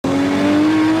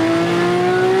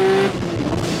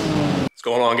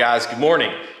Going on, guys? Good morning.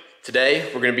 Today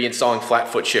we're going to be installing flat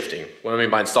foot shifting. What I mean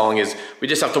by installing is we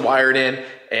just have to wire it in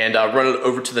and run it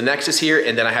over to the Nexus here,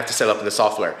 and then I have to set up in the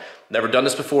software. Never done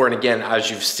this before, and again, as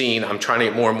you've seen, I'm trying to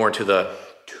get more and more into the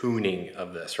tuning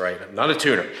of this, right? I'm not a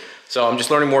tuner, so I'm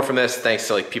just learning more from this thanks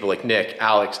to people like Nick,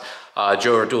 Alex,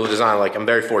 Joe or Dual Design. I'm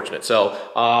very fortunate. So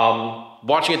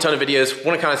watching a ton of videos,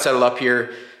 want to kind of set it up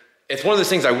here. It's one of those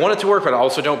things I want it to work, but I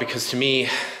also don't, because to me,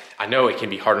 I know it can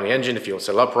be hard on the engine if you don't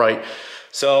set it up right.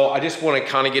 So I just want to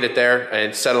kind of get it there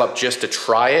and set it up just to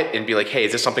try it and be like, hey,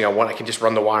 is this something I want? I can just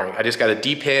run the wiring. I just got to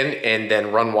D-pin and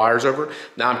then run wires over.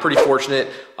 Now I'm pretty fortunate.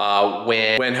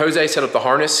 When Jose set up the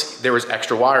harness, there was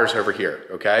extra wires over here,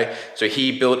 okay? So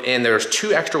he built in, there's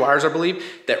 2 extra wires, I believe,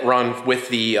 that run with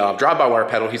the drive-by-wire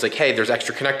pedal. He's like, hey, there's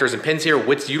extra connectors and pins here.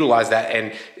 Let's utilize that.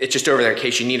 And it's just over there in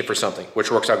case you need it for something,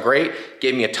 which works out great.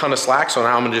 Gave me a ton of slack. So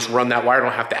now I'm gonna just run that wire. I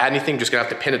don't have to add anything. Just gonna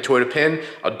have to pin a Toyota pin.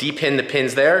 I'll D-pin the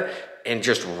pins there and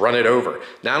just run it over.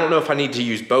 Now I don't know if I need to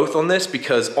use both on this,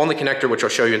 because on the connector, which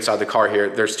I'll show you inside the car here,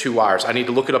 there's 2 wires. I need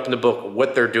to look it up in the book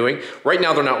what they're doing. Right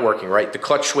now they're not working, right? The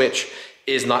clutch switch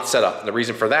is not set up. And the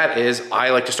reason for that is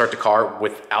I like to start the car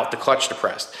without the clutch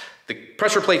depressed. The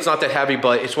pressure plate's not that heavy,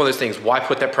 but it's one of those things, why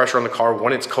put that pressure on the car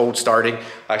when it's cold starting,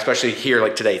 especially here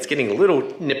like today, it's getting a little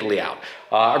nipply out.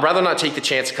 I'd rather not take the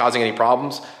chance of causing any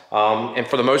problems. And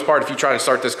for the most part, if you try to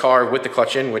start this car with the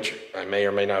clutch in, which I may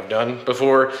or may not have done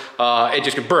before, it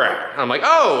just goes brrr. I'm like,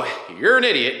 oh, you're an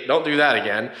idiot. Don't do that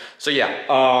again. So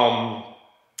yeah,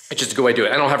 it's just a good way to do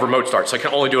it. I don't have remote start, so I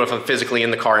can only do it if I'm physically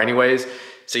in the car anyways.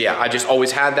 So yeah, I just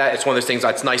always had that. It's one of those things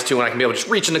that's nice too, when I can be able to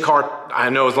just reach in the car. I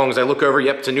know as long as I look over,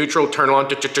 yep, it's a neutral, turn it on,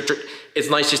 it's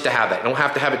nice just to have that. I don't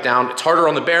have to have it down. It's harder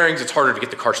on the bearings. It's harder to get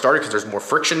the car started because there's more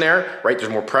friction there, right? There's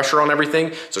more pressure on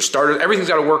everything. So everything's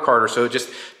got to work harder. So it just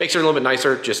makes it a little bit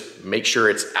nicer. Just make sure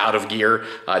it's out of gear.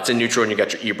 It's in neutral and you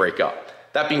got your e-brake up.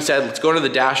 That being said, let's go into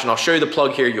the dash and I'll show you the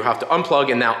plug here. You have to unplug,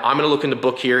 and now I'm gonna look in the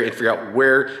book here and figure out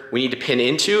where we need to pin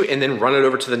into and then run it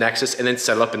over to the Nexus and then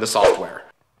set it up in the software.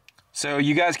 So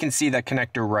you guys can see that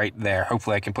connector right there.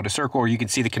 Hopefully I can put a circle, or you can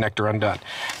see the connector undone.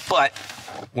 But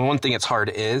one thing that's hard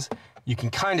is you can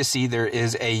kind of see there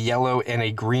is a yellow and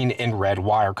a green and red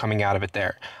wire coming out of it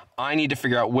there. I need to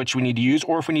figure out which we need to use,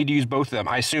 or if we need to use both of them.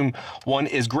 I assume one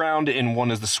is ground and one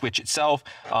is the switch itself.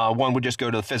 One would just go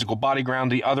to the physical body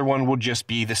ground. The other one would just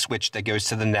be the switch that goes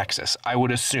to the Nexus. I would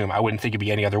assume. I wouldn't think it'd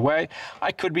be any other way.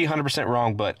 I could be 100%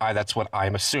 wrong, but that's what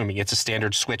I'm assuming. It's a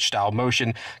standard switch style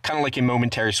motion, kind of like a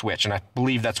momentary switch, and I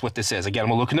believe that's what this is. Again, I'm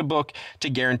gonna look in the book to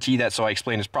guarantee that so I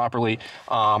explain this properly.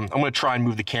 I'm gonna try and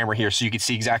move the camera here so you can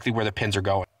see exactly where the pins are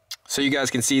going. So you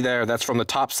guys can see there, that's from the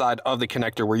top side of the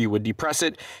connector where you would depress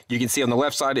it. You can see on the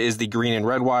left side is the green and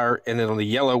red wire, and then on the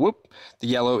yellow, the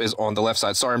yellow is on the left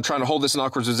side. Sorry, I'm trying to hold this in an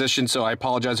awkward position, so I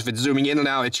apologize if it's zooming in and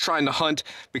out. It's trying to hunt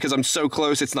because I'm so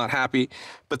close, it's not happy.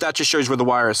 But that just shows where the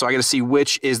wire is. So I gotta see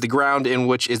which is the ground and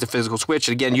which is the physical switch.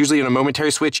 And again, usually in a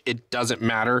momentary switch, it doesn't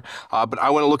matter. But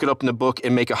I wanna look it up in the book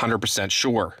and make 100%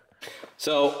 sure.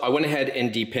 So I went ahead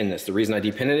and D-pinned this. The reason I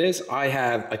D-pinned it is I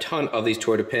have a ton of these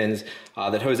Toyota pins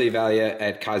that Jose Valia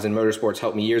at Kaizen Motorsports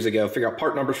helped me years ago figure out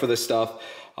part numbers for this stuff.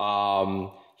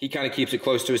 He kind of keeps it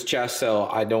close to his chest, so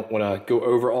I don't want to go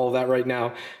over all of that right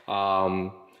now.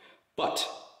 But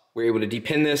we're able to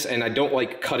D-pin this, and I don't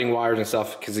like cutting wires and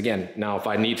stuff because, again, now if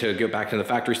I need to go back to the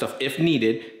factory stuff, if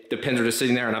needed, the pins are just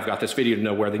sitting there and I've got this video to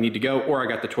know where they need to go, or I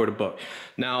got the Toyota book.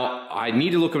 Now, I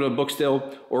need to look at a book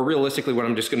still, or realistically what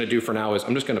I'm just gonna do for now is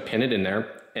I'm just gonna pin it in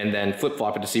there and then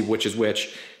flip-flop it to see which is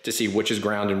which, to see which is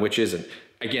ground and which isn't.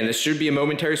 Again, this should be a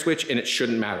momentary switch and it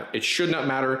shouldn't matter. It should not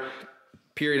matter,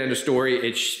 period, end of story.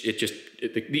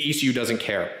 The ECU doesn't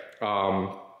care.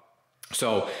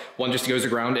 So one just goes to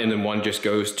ground and then one just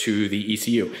goes to the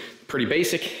ECU. Pretty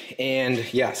basic,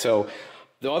 and yeah, so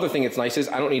the other thing that's nice is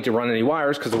I don't need to run any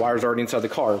wires because the wire's already inside the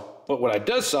car. But what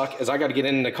does suck is I got to get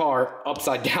in the car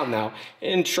upside down now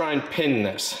and try and pin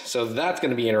this. So that's going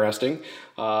to be interesting.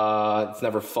 It's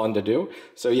never fun to do.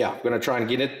 So yeah, I'm going to try and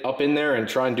get it up in there and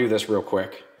try and do this real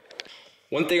quick.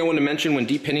 One thing I want to mention when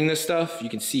de-pinning this stuff, you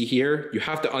can see here, you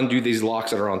have to undo these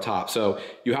locks that are on top. So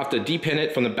you have to de-pin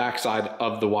it from the back side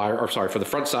of the wire, or sorry, for the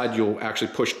front side, you'll actually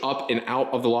push up and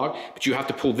out of the lock, but you have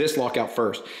to pull this lock out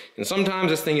first. And sometimes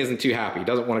this thing isn't too happy, it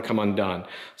doesn't want to come undone.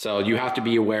 So you have to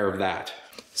be aware of that.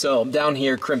 So I'm down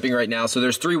here crimping right now. So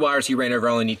there's 3 wires he ran over,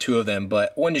 I only need 2 of them,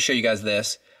 but I wanted to show you guys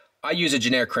this. I use a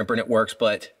generic crimper and it works,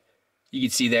 but You can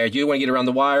see there, you want to get around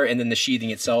the wire and then the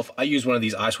sheathing itself. I use one of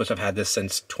these iSwitch. I've had this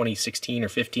since 2016 or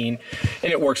 15,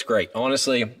 and it works great.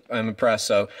 Honestly, I'm impressed.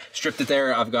 So stripped it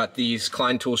there. I've got these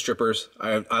Klein tool strippers.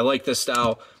 I like this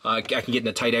style. I can get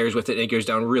into tight areas with it, and it goes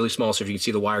down really small. So if you can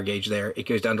see the wire gauge there, it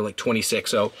goes down to like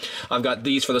 26. So I've got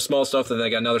these for the small stuff, and then I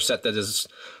got another set that is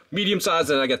medium size,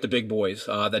 and I got the big boys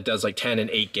that does like 10 and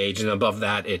 8 gauge, and above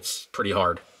that, it's pretty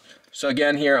hard. So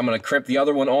again here, I'm going to crimp the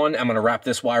other one on. I'm going to wrap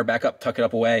this wire back up, tuck it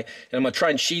up away. And I'm going to try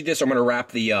and sheathe this. I'm going to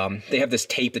wrap the, they have this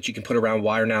tape that you can put around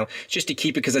wire now, just to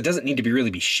keep it, because it doesn't need to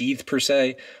really be sheathed per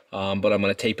se. But I'm going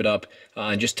to tape it up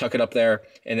and just tuck it up there,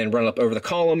 and then run it up over the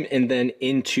column and then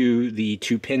into the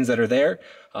 2 pins that are there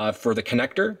for the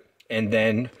connector. And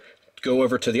then go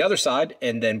over to the other side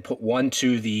and then put one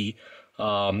to the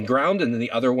ground and then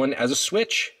the other one as a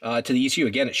switch to the ECU.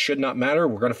 Again, it should not matter.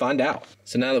 We're going to find out.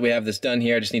 So now that we have this done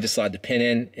here, I just need to slide the pin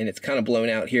in, and it's kind of blown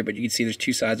out here, but you can see there's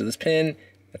 2 sides of this pin.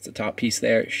 That's the top piece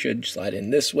there. It should slide in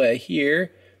this way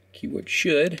here. Keyword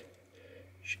should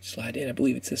slide in. I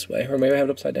believe it's this way, or maybe I have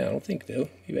it upside down. I don't think though.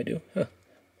 Maybe I do. Huh.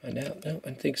 Find out. No, I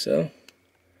don't think so.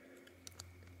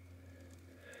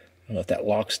 I don't know if that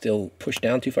lock's still pushed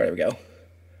down too far. There we go.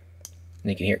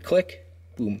 And you can hear it click.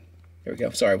 Boom. There we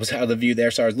go. Sorry, I was out of the view there,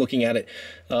 so I was looking at it.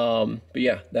 But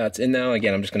yeah, that's in now.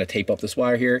 Again, I'm just going to tape up this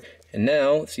wire here. And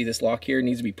now, see this lock here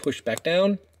needs to be pushed back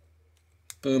down.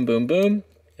 Boom, boom, boom.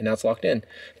 And now it's locked in.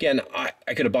 Again, I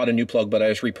could have bought a new plug, but I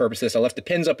just repurposed this. I left the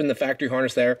pins up in the factory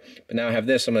harness there, but now I have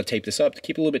this. I'm going to tape this up to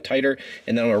keep it a little bit tighter,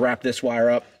 and then I'm going to wrap this wire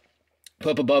up.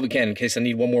 Put up above again in case I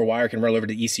need one more wire. I can run over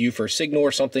to the ECU for a signal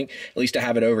or something. At least I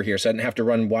have it over here, so I didn't have to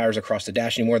run wires across the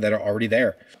dash anymore that are already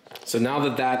there. So now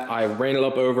that I ran it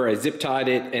up over, I zip tied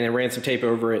it, and I ran some tape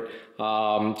over it.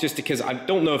 Just because I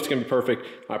don't know if it's gonna be perfect.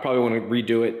 I probably want to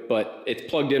redo it, but it's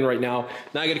plugged in right now.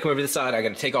 Now I gotta come over to the side. I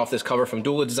gotta take off this cover from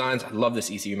Dula Designs. I love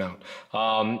this ECU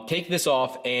mount. Take this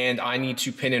off, and I need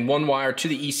to pin in one wire to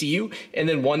the ECU, and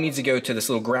then one needs to go to this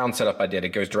little ground setup I did. It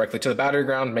goes directly to the battery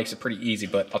ground, makes it pretty easy,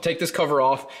 but I'll take this cover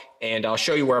off, and I'll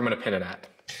show you where I'm gonna pin it at.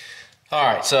 All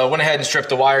right, so I went ahead and stripped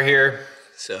the wire here.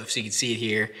 So if you can see it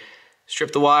here.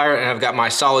 Strip the wire, and I've got my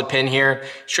solid pin here.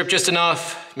 Strip just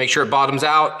enough, make sure it bottoms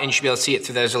out, and you should be able to see it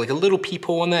through there. There's like a little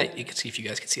peephole in that. You can see if you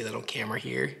guys can see that on camera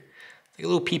here. Like a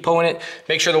little peephole in it.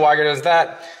 Make sure the wire does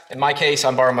that. In my case,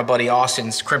 I'm borrowing my buddy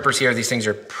Austin's crimpers here. These things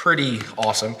are pretty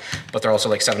awesome, but they're also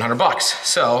like 700 bucks.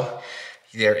 So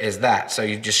there is that. So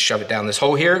you just shove it down this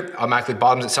hole here, automatically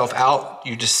bottoms itself out.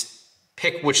 You just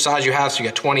pick which size you have. So you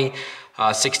got 20,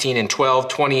 16, and 12.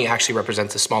 20 actually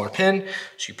represents a smaller pin.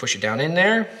 So you push it down in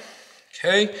there.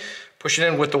 Okay, push it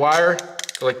in with the wire,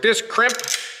 go like this, crimp,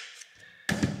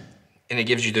 and it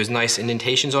gives you those nice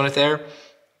indentations on it there,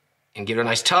 and give it a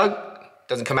nice tug.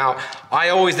 Doesn't come out.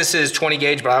 This is 20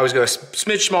 gauge, but I always go a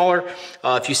smidge smaller.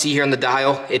 If you see here on the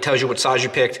dial, it tells you what size you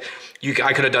picked.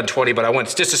 I could have done 20, but I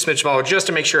went just a smidge smaller just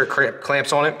to make sure it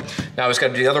clamps on it. Now I just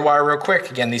gotta do the other wire real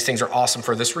quick. Again, these things are awesome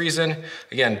for this reason.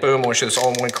 Again, boom, I wanna show this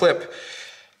all in one clip.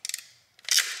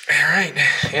 All right,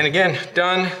 and again,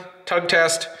 done, tug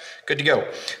test. Good to go.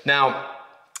 Now,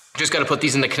 just gotta put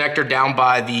these in the connector down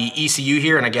by the ECU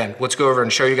here. And again, let's go over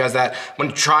and show you guys that. I'm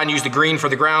gonna try and use the green for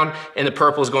the ground, and the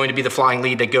purple is going to be the flying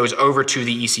lead that goes over to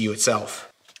the ECU itself.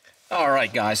 All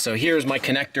right, guys, so here's my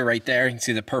connector right there. You can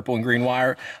see the purple and green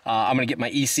wire. I'm gonna get my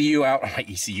ECU out,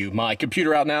 my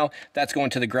computer out now. That's going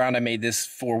to the ground. I made this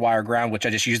 4-wire ground, which I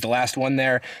just used the last one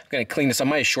there. I'm gonna clean this. I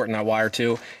might shorten that wire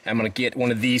too. And I'm gonna get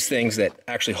one of these things that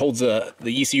actually holds the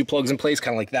ECU plugs in place,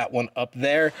 kind of like that one up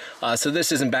there. So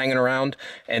this isn't banging around.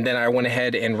 And then I went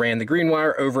ahead and ran the green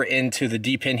wire over into the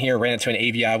D pin here, ran it to an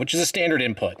AVI, which is a standard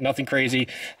input. Nothing crazy,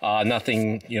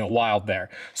 nothing wild there.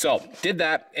 So did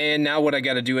that, and now what I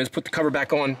gotta do is put the cover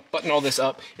back on, button all this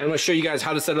up, and I'm going to show you guys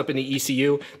how to set it up in the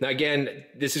ECU. Now again,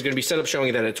 this is going to be set up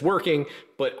showing that it's working,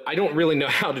 but I don't really know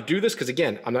how to do this because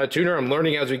again, I'm not a tuner. I'm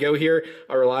learning as we go here.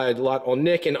 I rely a lot on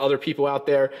Nick and other people out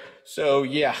there. So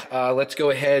yeah, let's go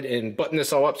ahead and button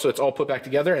this all up so it's all put back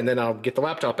together, and then I'll get the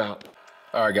laptop out.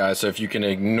 All right, guys, so if you can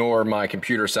ignore my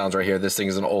computer sounds right here, this thing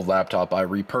is an old laptop I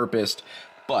repurposed.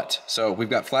 But, so we've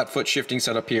got flat foot shifting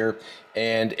set up here,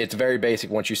 and it's very basic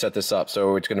once you set this up.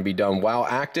 So it's gonna be done while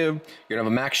active. You're gonna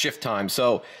have a max shift time.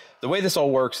 So the way this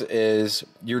all works is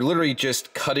you're literally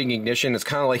just cutting ignition. It's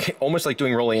kind of like, almost like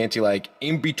doing rolling anti, like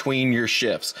in between your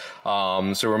shifts.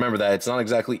 So remember that it's not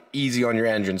exactly easy on your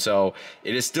engine. So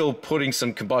it is still putting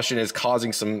some combustion, is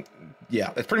causing some,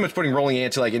 yeah, it's pretty much putting rolling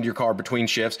anti-like into your car between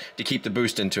shifts to keep the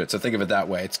boost into it. So think of it that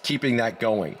way. It's keeping that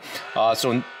going.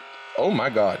 Oh my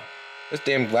God. This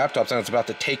damn laptop sounds about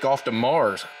to take off to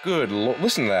Mars. Good Lord,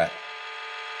 listen to that.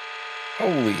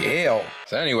 Holy hell.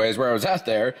 So anyways, where I was at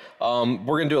there,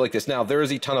 we're gonna do it like this. Now, there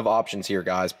is a ton of options here,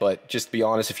 guys, but just to be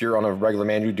honest, if you're on a regular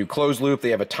manual, do closed loop, they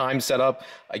have a time set up.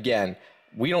 Again,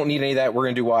 we don't need any of that. We're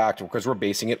gonna do Y-active because we're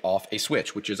basing it off a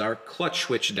switch, which is our clutch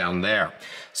switch down there.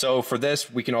 So for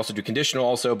this, we can also do conditional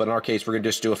also, but in our case, we're gonna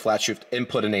just do a flat shift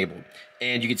input enabled.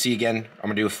 And you can see again, I'm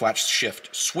gonna do a flat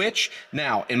shift switch.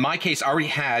 Now, in my case, I already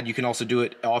had, you can also do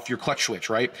it off your clutch switch,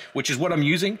 right? Which is what I'm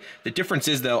using. The difference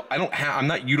is though, I'm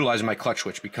not utilizing my clutch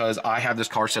switch because I have this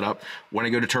car set up. When I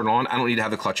go to turn on, I don't need to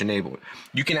have the clutch enabled.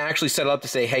 You can actually set it up to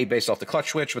say, hey, based off the clutch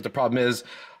switch, but the problem is,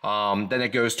 then it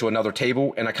goes to another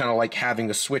table, and I kind of like having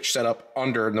the switch set up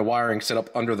under, and the wiring set up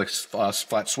under the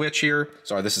flat switch here.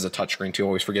 Sorry, this is a touchscreen too,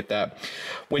 always forget that.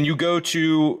 When you go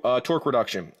to torque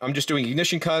reduction, I'm just doing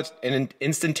ignition cuts and an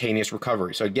instantaneous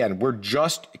recovery. So again, we're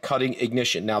just cutting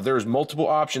ignition. Now there's multiple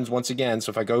options once again, so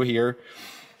if I go here,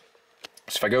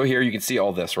 you can see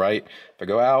all this, right? If I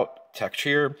go out, text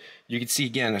here, you can see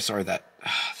again, sorry, that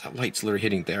light's literally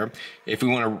hitting there. If we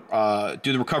want to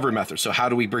do the recovery method, so how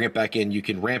do we bring it back in? You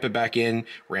can ramp it back in,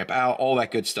 ramp out, all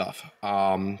that good stuff.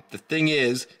 The thing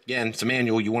is, again, it's a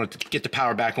manual, you want it to get the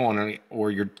power back on, or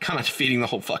you're kind of defeating the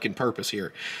whole fucking purpose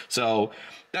here. So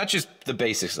that's just the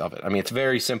basics of it. I mean, it's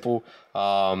very simple.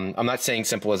 I'm not saying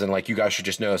simple as in like you guys should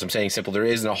just know this. I'm saying simple. There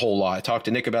isn't a whole lot. I talked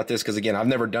to Nick about this because again, I've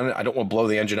never done it. I don't want to blow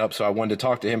the engine up, so I wanted to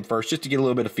talk to him first just to get a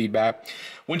little bit of feedback.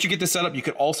 Once you get this set up, you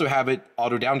could also have it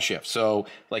auto downshift. So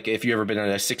like if you've ever been in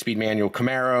a 6-speed manual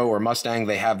Camaro or Mustang,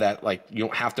 they have that, like you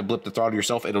don't have to blip the throttle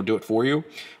yourself. It'll do it for you,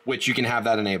 which you can have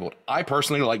that enabled. I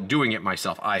personally like doing it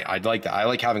myself. I like that. I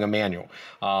like having a manual.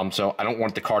 So I don't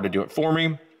want the car to do it for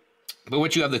me. But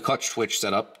once you have the clutch switch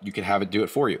set up, you can have it do it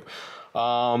for you.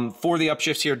 For the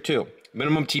upshifts here too,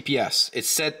 minimum TPS. It's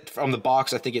set from the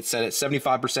box, I think it's set at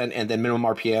 75%, and then minimum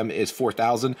RPM is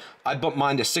 4,000. I bumped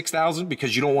mine to 6,000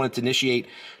 because you don't want it to initiate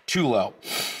too low.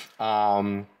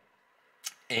 And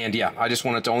yeah, I just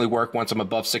want it to only work once I'm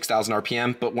above 6,000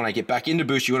 RPM. But when I get back into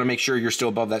boost, you want to make sure you're still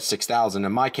above that 6,000.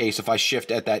 In my case, if I shift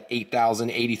at that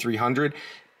 8,000, 8,300,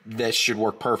 this should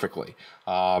work perfectly.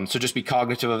 So just be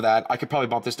cognitive of that. I could probably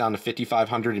bump this down to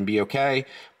 5,500 and be okay,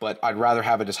 but I'd rather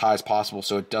have it as high as possible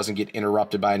so it doesn't get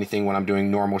interrupted by anything when I'm doing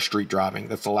normal street driving.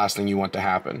 That's the last thing you want to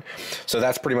happen. So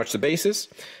that's pretty much the basis.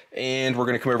 And we're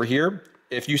going to come over here.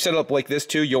 If you set it up like this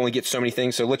too, you only get so many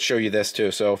things. So let's show you this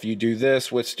too. So if you do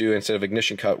this, let's do, instead of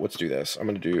ignition cut, let's do this. I'm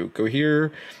going to go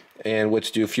here, and let's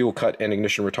do fuel cut and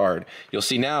ignition retard. You'll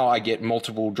see now I get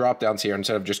multiple drop downs here.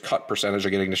 Instead of just cut percentage, I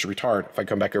get ignition retard. If I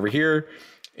come back over here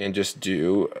and just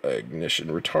do ignition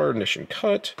retard, ignition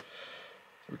cut, there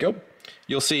we go.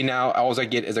 You'll see now all I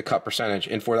get is a cut percentage.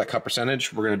 And for that cut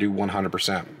percentage, we're gonna do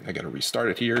 100%. I gotta restart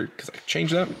it here because I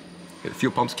changed that. Get the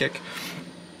fuel pumps kick.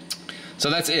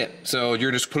 So that's it. So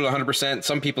you're just put it 100%.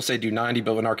 Some people say do 90,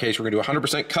 but in our case, we're gonna do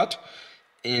 100% cut.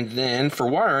 And then for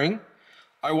wiring,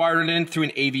 I wired it in through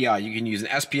an AVI. You can use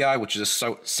an SPI, which is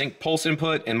a sync pulse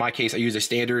input. In my case, I use a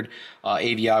standard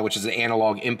AVI, which is an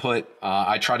analog input.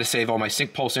 I try to save all my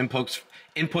sync pulse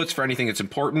inputs for anything that's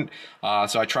important.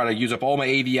 So I try to use up all my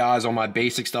AVIs, all my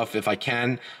basic stuff if I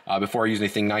can, before I use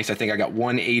anything nice. I think I got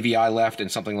 1 AVI left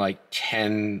and something like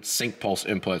 10 sync pulse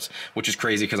inputs, which is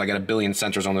crazy because I got a billion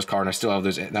sensors on this car and I still have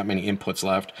that many inputs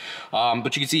left.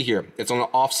 But you can see here, it's on an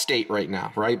off state right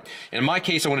now, right? And in my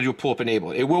case, I want to do a pull up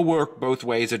enable. It will work both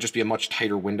ways. It'll just be a much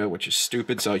tighter window, which is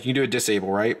stupid. So you can do a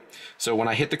disable, right? So when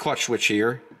I hit the clutch switch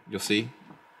here, you'll see,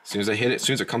 as soon as I hit it, as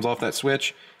soon as it comes off that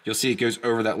switch, you'll see it goes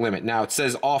over that limit. Now it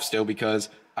says off still because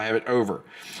I have it over.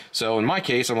 So in my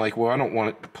case, I'm like, well, I don't want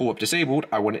it to pull up disabled.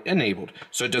 I want it enabled.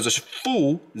 So it does a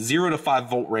full 0 to 5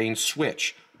 volt range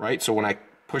switch, right? So when I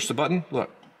push the button,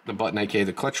 look, the button, aka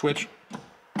the clutch switch,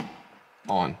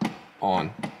 on.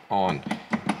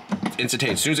 It's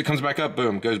instantaneous. As soon as it comes back up,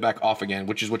 boom, goes back off again,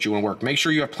 which is what you want to work. Make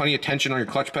sure you have plenty of tension on your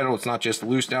clutch pedal. It's not just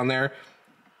loose down there,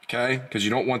 okay? Because you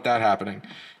don't want that happening.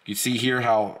 You see here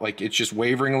how like it's just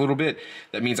wavering a little bit.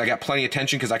 That means I got plenty of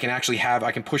tension because I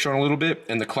can push on a little bit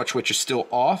and the clutch switch is still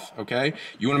off, okay?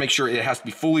 You want to make sure it has to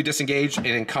be fully disengaged and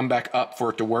then come back up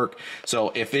for it to work.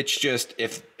 So if it's just,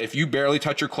 if you barely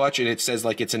touch your clutch and it says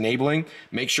like it's enabling,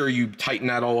 make sure you tighten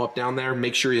that all up down there.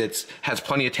 Make sure it has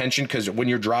plenty of tension because when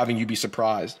you're driving, you'd be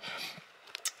surprised.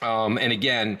 And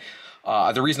again,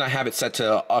 the reason I have it set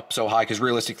to up so high, because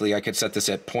realistically I could set this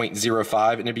at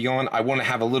 0.05 and it'd be on. I want to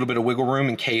have a little bit of wiggle room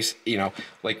in case, you know,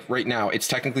 like right now it's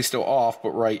technically still off, but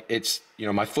right, it's, you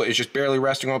know, my foot is just barely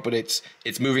resting on it, but it's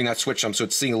moving that switch some, so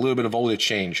it's seeing a little bit of voltage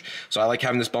change. So I like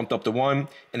having this bumped up to 1,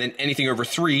 and then anything over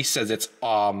 3 says it's,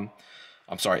 I'm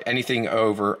sorry, anything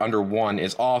under 1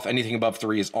 is off, anything above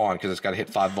 3 is on, because it's got to hit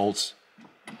 5 volts.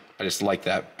 I just like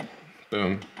that.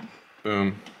 Boom,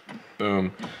 boom,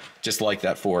 Boom. Just like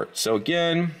that for it. So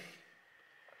again,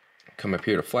 come up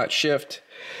here to flat shift.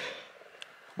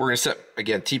 We're gonna set,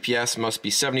 again, TPS must be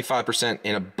 75%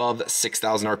 and above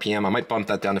 6,000 RPM. I might bump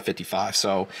that down to 55,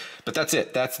 so, but that's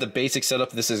it. That's the basic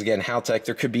setup. This is, again, Haltech.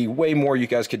 There could be way more you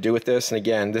guys could do with this, and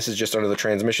again, this is just under the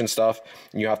transmission stuff.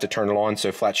 You have to turn it on,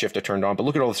 so flat shift to turn it on, but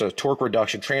look at all this, so torque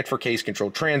reduction, transfer case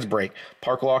control, trans brake,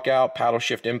 park lockout, paddle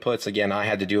shift inputs. Again, I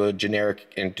had to do a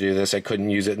generic and do this. I couldn't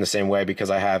use it in the same way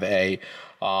because I have a,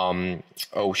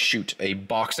 oh shoot, a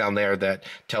box down there that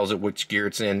tells it which gear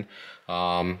it's in.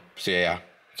 So yeah.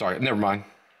 Sorry, never mind.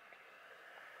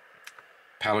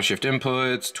 Paddle shift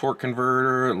inputs, torque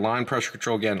converter, line pressure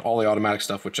control, again, all the automatic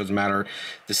stuff, which doesn't matter.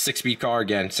 The 6-speed car,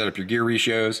 again, set up your gear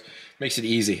ratios. Makes it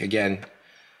easy. Again,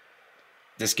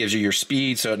 this gives you your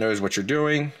speed so it knows what you're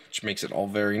doing, which makes it all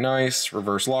very nice.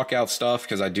 Reverse lockout stuff,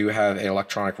 because I do have an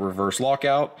electronic reverse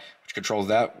lockout, which controls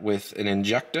that with an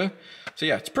injector. So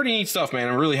yeah, it's pretty neat stuff, man.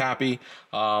 I'm really happy.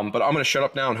 But I'm going to shut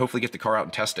up now and hopefully get the car out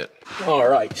and test it. All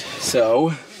right,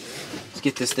 so let's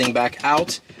get this thing back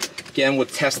out. Again, we'll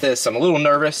test this. I'm a little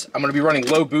nervous. I'm gonna be running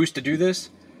low boost to do this.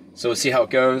 So we'll see how it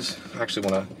goes. I actually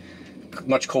wanna,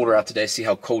 much colder out today, see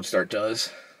how cold start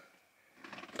does.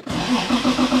 Way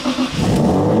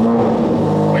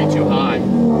too high.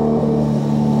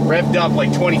 Revved up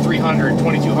like 2,300,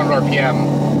 2,200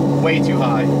 RPM. Way too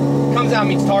high. Comes out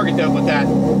meets target though, but that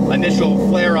initial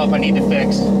flare up I need to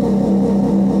fix.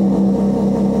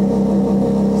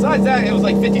 Besides that, it was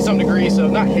like 50-some degrees, so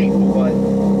not hateful, but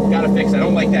gotta fix it. I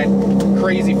don't like that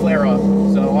crazy flare up.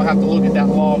 So I'll have to look at that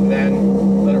log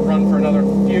then, let it run for another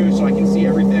few so I can see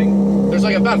everything. There's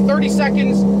like about 30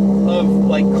 seconds of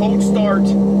like cold start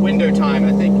window time.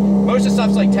 I think most of the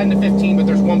stuff's like 10 to 15, but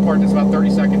there's one part that's about 30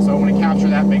 seconds. So I want to capture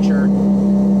that, make sure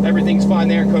everything's fine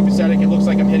there and copacetic. It looks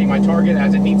like I'm hitting my target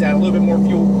as it needs to add a little bit more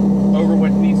fuel over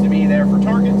what needs to be there for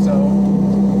target.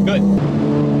 So good.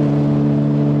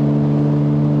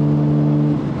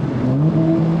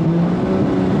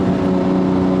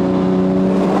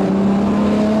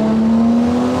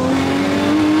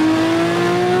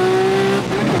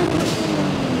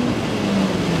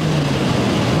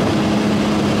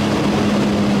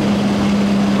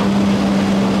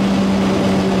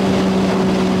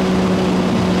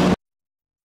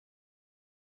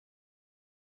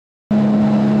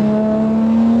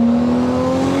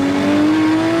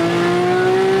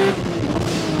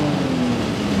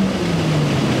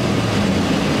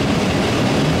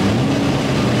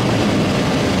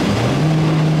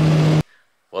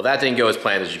 Well, that didn't go as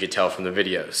planned, as you could tell from the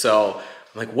video. So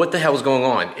I'm like, what the hell is going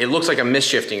on? It looks like I'm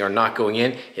misshifting or not going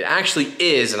in. It actually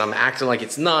is, and I'm acting like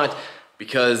it's not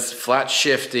because flat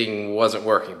shifting wasn't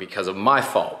working because of my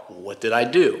fault. What did I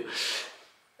do?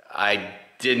 I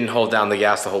didn't hold down the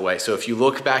gas the whole way. So if you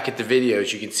look back at the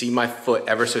videos, you can see my foot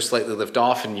ever so slightly lift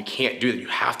off, and you can't do that. You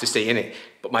have to stay in it.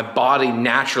 But my body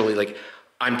naturally, like,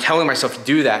 I'm telling myself to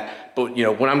do that, but you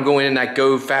know, when I'm going in that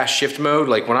go fast shift mode,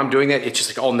 like when I'm doing that, it's just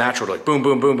like all natural, like boom,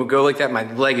 boom, boom, boom, go like that.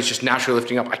 My leg is just naturally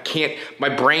lifting up. I can't, my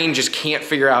brain just can't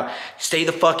figure out, stay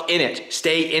the fuck in it,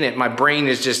 stay in it. My brain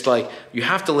is just like, you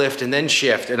have to lift and then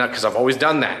shift, and because I've always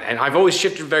done that. And I've always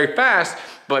shifted very fast,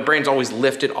 but my brain's always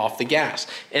lifted off the gas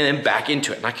and then back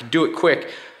into it. And I can do it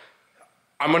quick.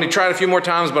 I'm gonna try it a few more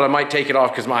times, but I might take it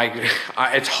off because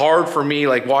it's hard for me,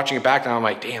 like watching it back now. I'm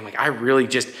like, damn, like I really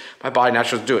just, my body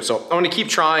naturally do it. So I'm gonna keep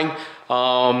trying. If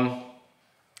not,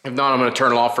 I'm gonna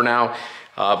turn it off for now.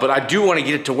 But I do wanna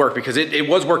get it to work because it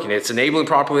was working. It's enabling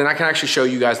properly, and I can actually show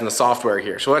you guys in the software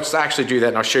here. So let's actually do that,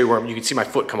 and I'll show you where you can see my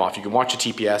foot come off. You can watch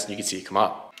the TPS and you can see it come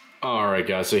up. All right,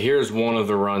 guys, so here's one of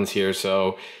the runs here.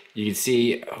 So you can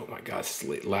see, oh my God, it's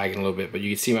lagging a little bit, but you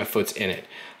can see my foot's in it.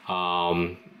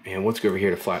 And let's go over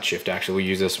here to flat shift. Actually, we'll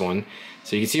use this one.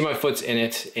 So you can see my foot's in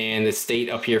it, and the state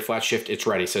up here, flat shift, it's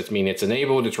ready. So it's meaning it's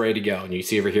enabled, it's ready to go. And you can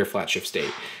see over here, flat shift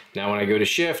state. Now when I go to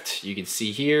shift, you can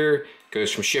see here,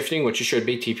 goes from shifting, which it should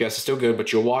be, TPS is still good,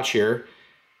 but you'll watch here,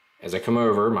 as I come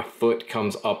over, my foot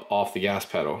comes up off the gas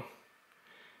pedal.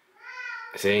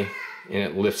 See? And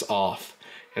it lifts off.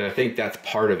 And I think that's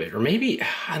part of it. Or maybe,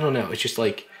 I don't know, it's just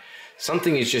like,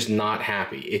 something is just not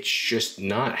happy. It's just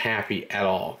not happy at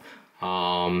all.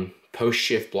 Post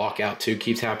shift block out too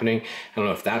keeps happening. I don't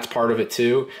know if that's part of it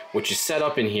too, which is set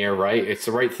up in here, right? It's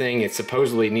the right thing. It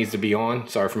supposedly needs to be on.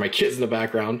 Sorry for my kids in the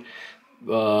background.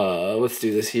 Let's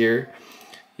do this here.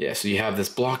 Yeah, so you have this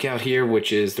block out here,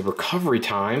 which is the recovery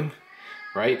time,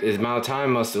 right? The amount of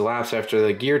time must elapse after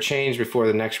the gear change before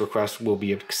the next request will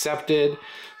be accepted.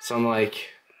 So I'm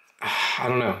like, I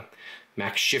don't know,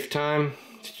 max shift time.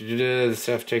 The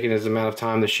stuff taken as the amount of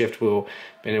time the shift will,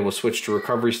 and it will switch to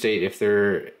recovery state if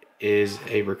there is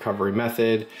a recovery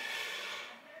method.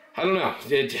 I don't know.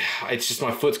 It's just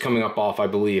my foot's coming up off, I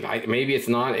believe. Maybe it's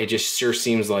not. It just sure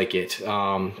seems like it.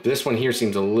 This one here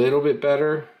seems a little bit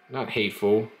better. Not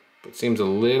hateful, but seems a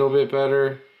little bit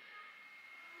better.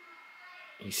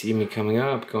 You see me coming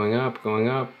up, going up, going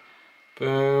up.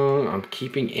 Boom. I'm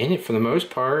keeping in it for the most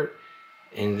part.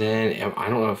 And then I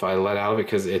don't know if I let out of it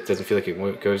because it doesn't feel like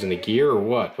it goes into gear or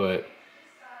what, but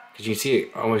because you can see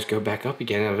it almost go back up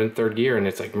again. I'm in third gear and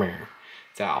it's like, meh,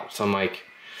 it's out. So I'm like,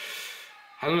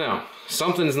 I don't know.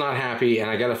 Something's not happy and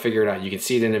I got to figure it out. You can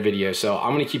see it in the video. So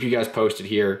I'm going to keep you guys posted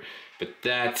here, but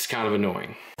that's kind of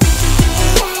annoying.